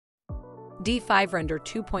D5 Render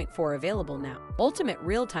 2.4 available now. Ultimate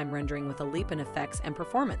real-time rendering with a leap in effects and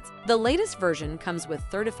performance. The latest version comes with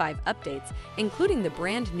 35 updates, including the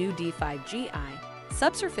brand new D5 GI,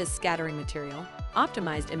 Subsurface Scattering material,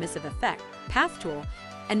 optimized emissive effect, path tool,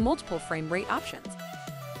 and multiple frame rate options.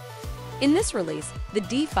 In this release, the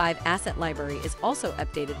D5 asset library is also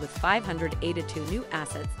updated with 582 new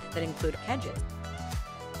assets that include hedges,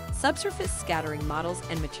 subsurface scattering models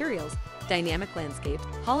and materials, dynamic landscapes,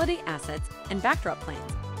 holiday assets, and backdrop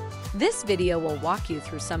planes. This video will walk you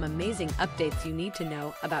through some amazing updates you need to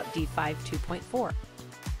know about D5 2.4.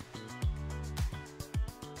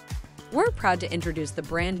 We're proud to introduce the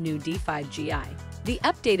brand new D5 GI, the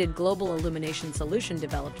updated global illumination solution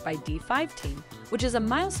developed by D5 team, which is a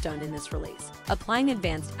milestone in this release. Applying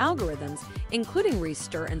advanced algorithms, including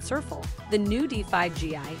restir and surfle, the new D5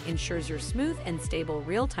 GI ensures your smooth and stable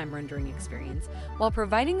real-time rendering experience while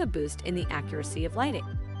providing a boost in the accuracy of lighting.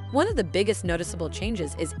 One of the biggest noticeable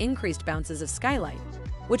changes is increased bounces of skylight,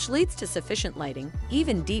 which leads to sufficient lighting,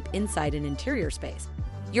 even deep inside an interior space.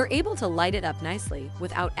 You're able to light it up nicely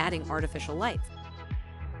without adding artificial lights.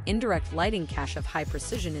 Indirect lighting cache of high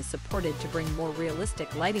precision is supported to bring more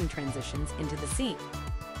realistic lighting transitions into the scene.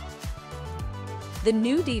 The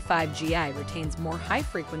new D5 GI retains more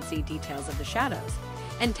high-frequency details of the shadows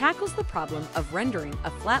and tackles the problem of rendering a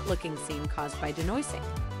flat-looking scene caused by denoising.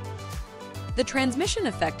 The transmission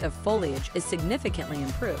effect of foliage is significantly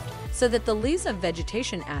improved so that the leaves of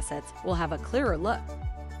vegetation assets will have a clearer look.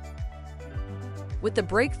 With the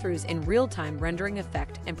breakthroughs in real-time rendering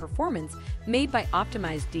effect and performance made by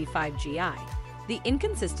optimized D5 GI, the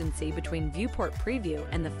inconsistency between viewport preview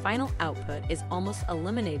and the final output is almost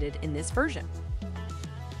eliminated in this version.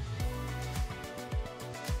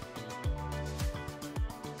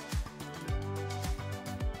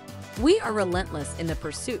 We are relentless in the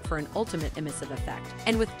pursuit for an ultimate emissive effect,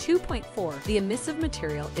 and with 2.4, the emissive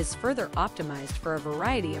material is further optimized for a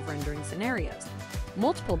variety of rendering scenarios.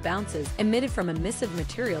 Multiple bounces emitted from emissive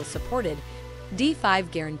material supported. D5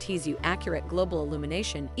 guarantees you accurate global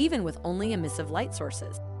illumination even with only emissive light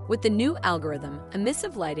sources. With the new algorithm,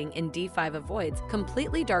 emissive lighting in D5 avoids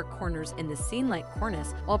completely dark corners in the scene-like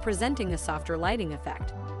cornice while presenting a softer lighting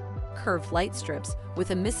effect. Curved light strips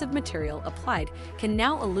with emissive material applied can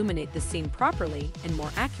now illuminate the scene properly and more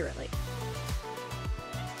accurately.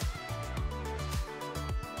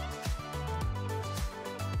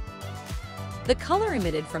 The color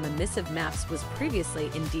emitted from emissive maps was previously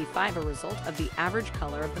in D5 a result of the average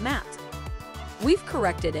color of the maps. We've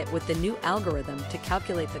corrected it with the new algorithm to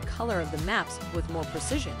calculate the color of the maps with more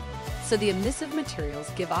precision, so the emissive materials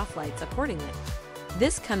give off lights accordingly.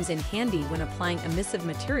 This comes in handy when applying emissive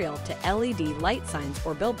material to LED light signs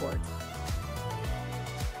or billboards.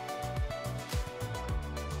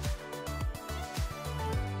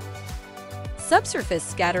 Subsurface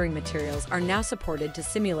scattering materials are now supported to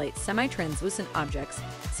simulate semi-translucent objects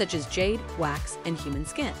such as jade, wax, and human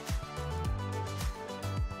skin.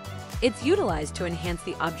 It's utilized to enhance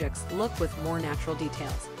the object's look with more natural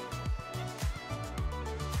details.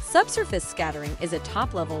 Subsurface scattering is a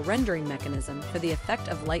top-level rendering mechanism for the effect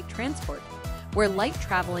of light transport, where light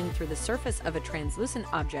traveling through the surface of a translucent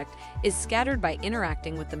object is scattered by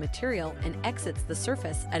interacting with the material and exits the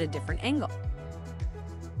surface at a different angle.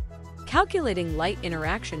 Calculating light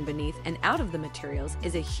interaction beneath and out of the materials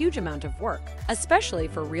is a huge amount of work, especially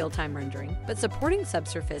for real-time rendering, but supporting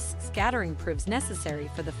subsurface scattering proves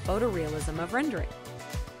necessary for the photorealism of rendering.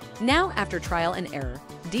 Now, after trial and error,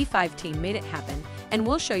 D5 team made it happen, and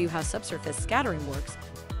we'll show you how subsurface scattering works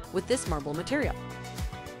with this marble material.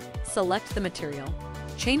 Select the material,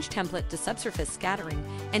 change template to subsurface scattering,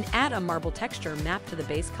 and add a marble texture map to the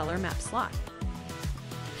base color map slot.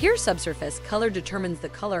 Here, subsurface color determines the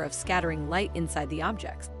color of scattering light inside the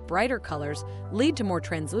objects. Brighter colors lead to more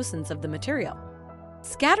translucence of the material.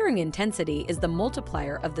 Scattering intensity is the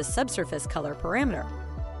multiplier of the subsurface color parameter.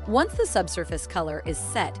 Once the subsurface color is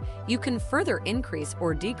set, you can further increase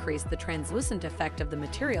or decrease the translucent effect of the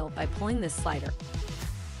material by pulling this slider.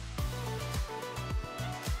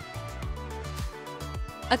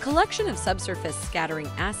 A collection of subsurface scattering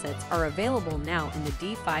assets are available now in the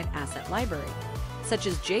D5 asset library, such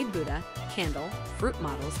as jade Buddha, candle, fruit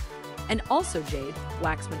models, and also jade,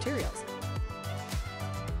 wax materials.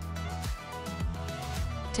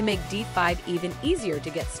 To make D5 even easier to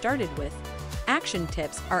get started with, action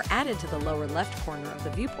tips are added to the lower left corner of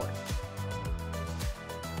the viewport.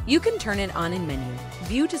 You can turn it on in menu,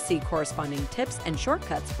 view to see corresponding tips and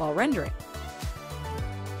shortcuts while rendering.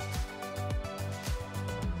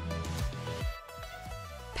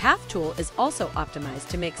 Path tool is also optimized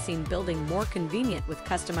to make scene building more convenient with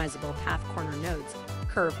customizable path corner nodes,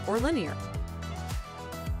 curve or linear.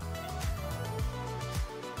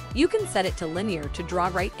 You can set it to linear to draw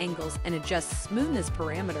right angles and adjust smoothness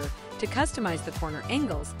parameter to customize the corner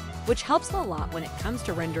angles, which helps a lot when it comes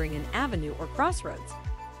to rendering an avenue or crossroads.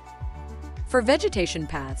 For vegetation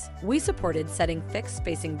paths, we supported setting fixed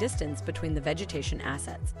spacing distance between the vegetation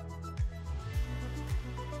assets.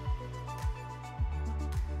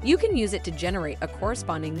 You can use it to generate a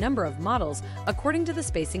corresponding number of models according to the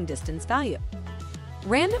spacing distance value.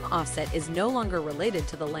 Random offset is no longer related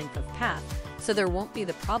to the length of path, so there won't be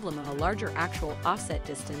the problem of a larger actual offset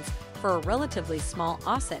distance for a relatively small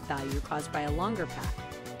offset value caused by a longer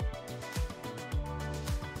path.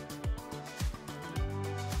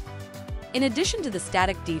 In addition to the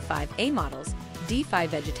static D5A models, D5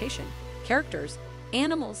 vegetation, characters,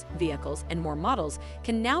 animals, vehicles, and more models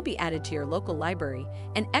can now be added to your local library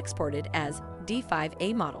and exported as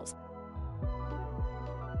D5A models.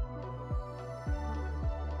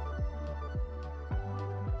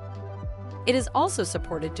 It is also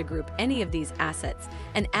supported to group any of these assets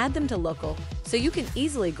and add them to local, so you can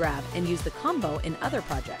easily grab and use the combo in other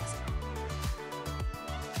projects.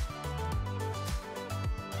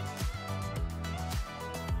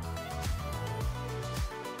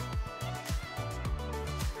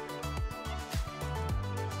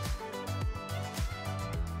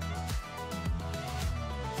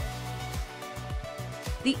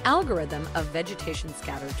 The algorithm of Vegetation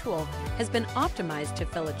Scatter tool has been optimized to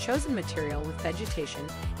fill a chosen material with vegetation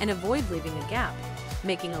and avoid leaving a gap,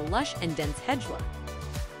 making a lush and dense hedge look.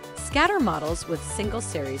 Scatter models with single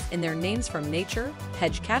series in their names from nature,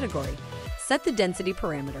 hedge category, set the density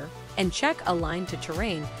parameter, and check align to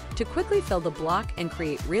terrain to quickly fill the block and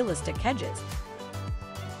create realistic hedges.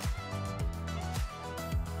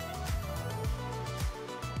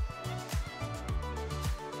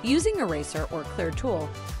 Using Eraser or Clear tool,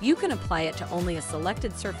 you can apply it to only a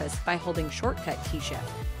selected surface by holding shortcut key Shift.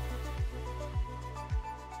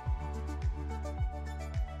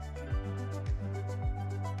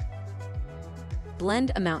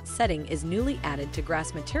 Blend amount setting is newly added to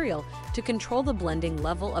grass material to control the blending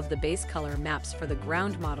level of the base color maps for the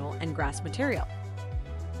ground model and grass material.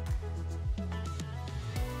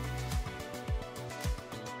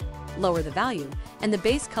 Lower the value, and the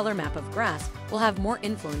base color map of grass will have more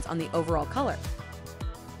influence on the overall color.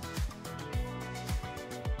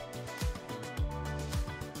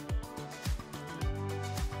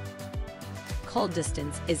 Cull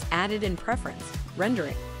distance is added in preference,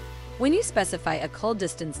 rendering. When you specify a cull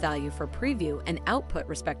distance value for preview and output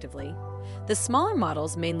respectively, the smaller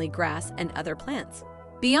models, mainly grass and other plants.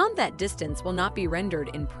 Beyond that distance will not be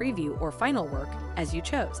rendered in preview or final work as you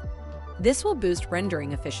chose. This will boost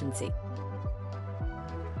rendering efficiency.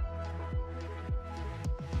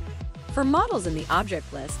 For models in the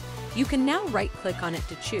object list, you can now right-click on it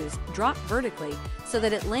to choose Drop Vertically so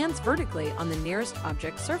that it lands vertically on the nearest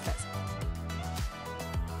object surface.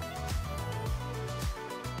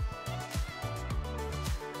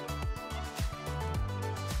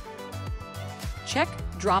 Check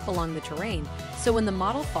Drop Along the Terrain so when the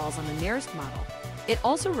model falls on the nearest model, it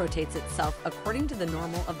also rotates itself according to the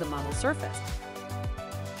normal of the model surface.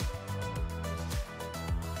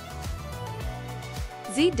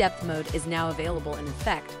 Z Depth Mode is now available in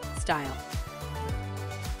Effect, Style.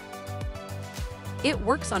 It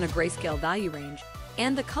works on a grayscale value range,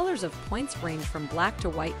 and the colors of points range from black to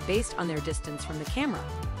white based on their distance from the camera,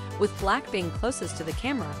 with black being closest to the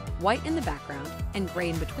camera, white in the background, and gray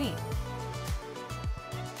in between.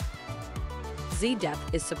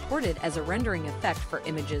 Z-Depth is supported as a rendering effect for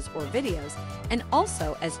images or videos, and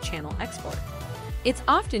also as channel export. It's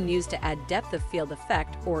often used to add depth of field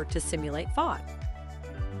effect or to simulate fog.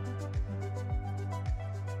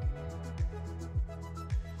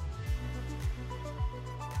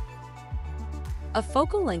 A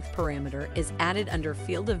focal length parameter is added under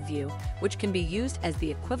Field of View, which can be used as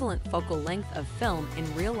the equivalent focal length of film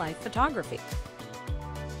in real-life photography.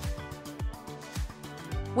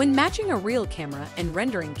 When matching a real camera and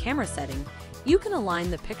rendering camera setting, you can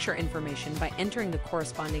align the picture information by entering the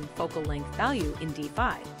corresponding focal length value in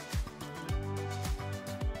D5.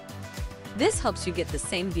 This helps you get the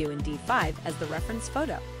same view in D5 as the reference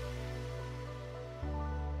photo.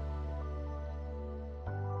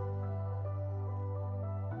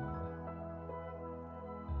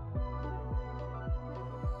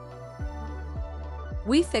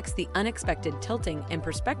 We fixed the unexpected tilting and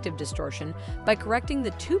perspective distortion by correcting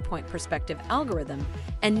the two-point perspective algorithm,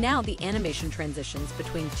 and now the animation transitions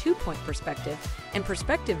between two-point perspective and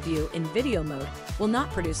perspective view in video mode will not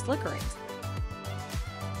produce flickerings.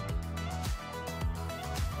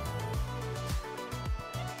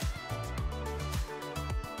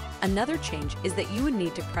 Another change is that you would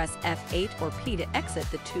need to press F8 or P to exit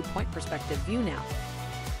the two-point perspective view now.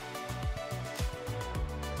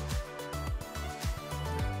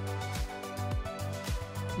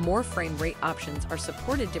 More frame rate options are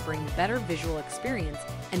supported to bring better visual experience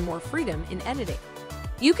and more freedom in editing.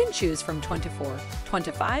 You can choose from 24,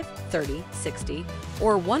 25, 30, 60,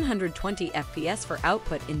 or 120 FPS for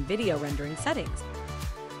output in video rendering settings.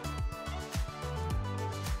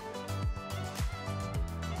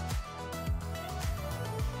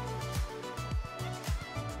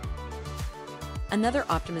 Another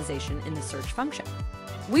optimization in the search function.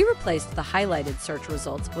 We replaced the highlighted search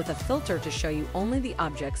results with a filter to show you only the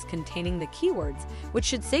objects containing the keywords, which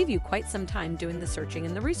should save you quite some time doing the searching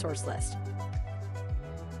in the resource list.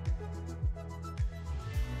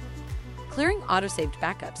 Clearing autosaved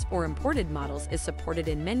backups or imported models is supported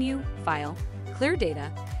in Menu, File, Clear Data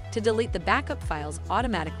to delete the backup files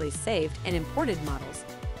automatically saved and imported models,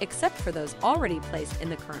 except for those already placed in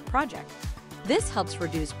the current project. This helps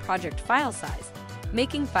reduce project file size,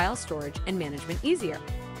 making file storage and management easier.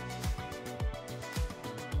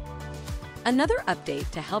 Another update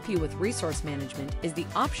to help you with resource management is the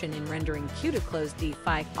option in rendering queue to close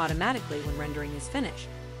D5 automatically when rendering is finished.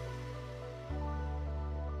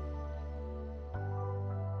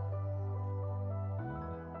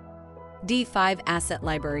 D5 Asset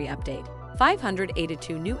Library Update.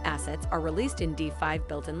 582 new assets are released in D5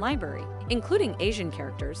 built-in library, including Asian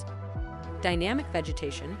characters, dynamic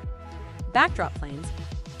vegetation, backdrop planes,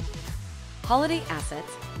 holiday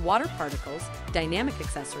assets, water particles, dynamic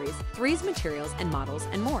accessories, 3D materials and models,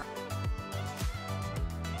 and more.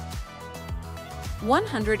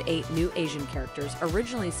 108 new Asian characters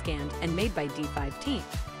originally scanned and made by D5 team.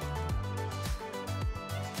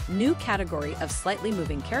 New category of slightly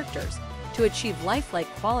moving characters to achieve lifelike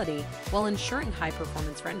quality while ensuring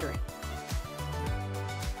high-performance rendering.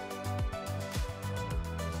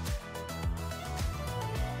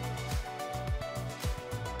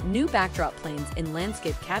 New backdrop planes in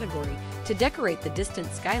landscape category to decorate the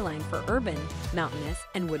distant skyline for urban, mountainous,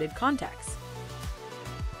 and wooded contexts.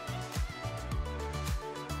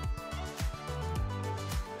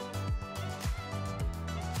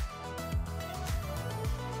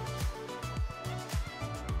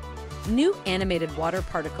 New animated water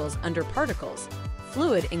particles under particles,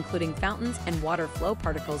 fluid including fountains and water flow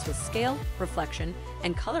particles with scale, reflection,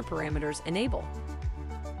 and color parameters enable.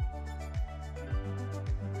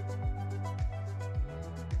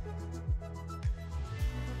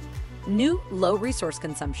 New low resource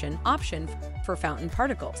consumption option for fountain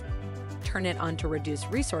particles. Turn it on to reduce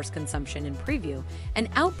resource consumption in preview, and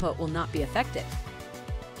output will not be affected.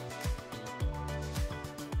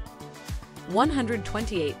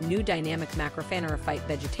 128 new dynamic macrophanerophyte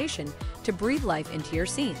vegetation to breathe life into your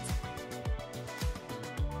scenes.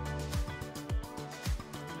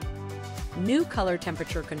 New color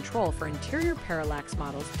temperature control for interior parallax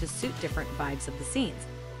models to suit different vibes of the scenes.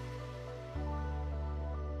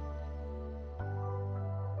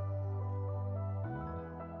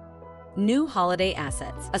 New holiday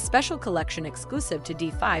assets, a special collection exclusive to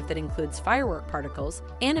D5 that includes firework particles,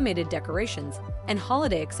 animated decorations, and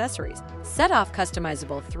holiday accessories. Set off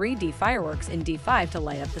customizable 3D fireworks in D5 to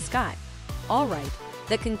light up the sky. Alright,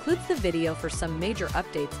 that concludes the video for some major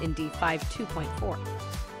updates in D5 2.4.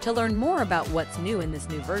 To learn more about what's new in this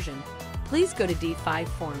new version, please go to D5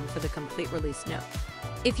 forum for the complete release note.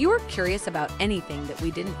 If you are curious about anything that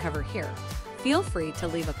we didn't cover here, feel free to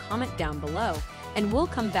leave a comment down below and we'll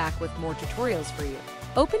come back with more tutorials for you.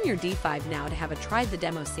 Open your D5 now to have a try the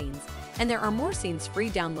demo scenes, and there are more scenes free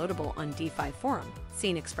downloadable on D5 forum,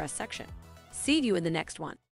 Scene Express section. See you in the next one.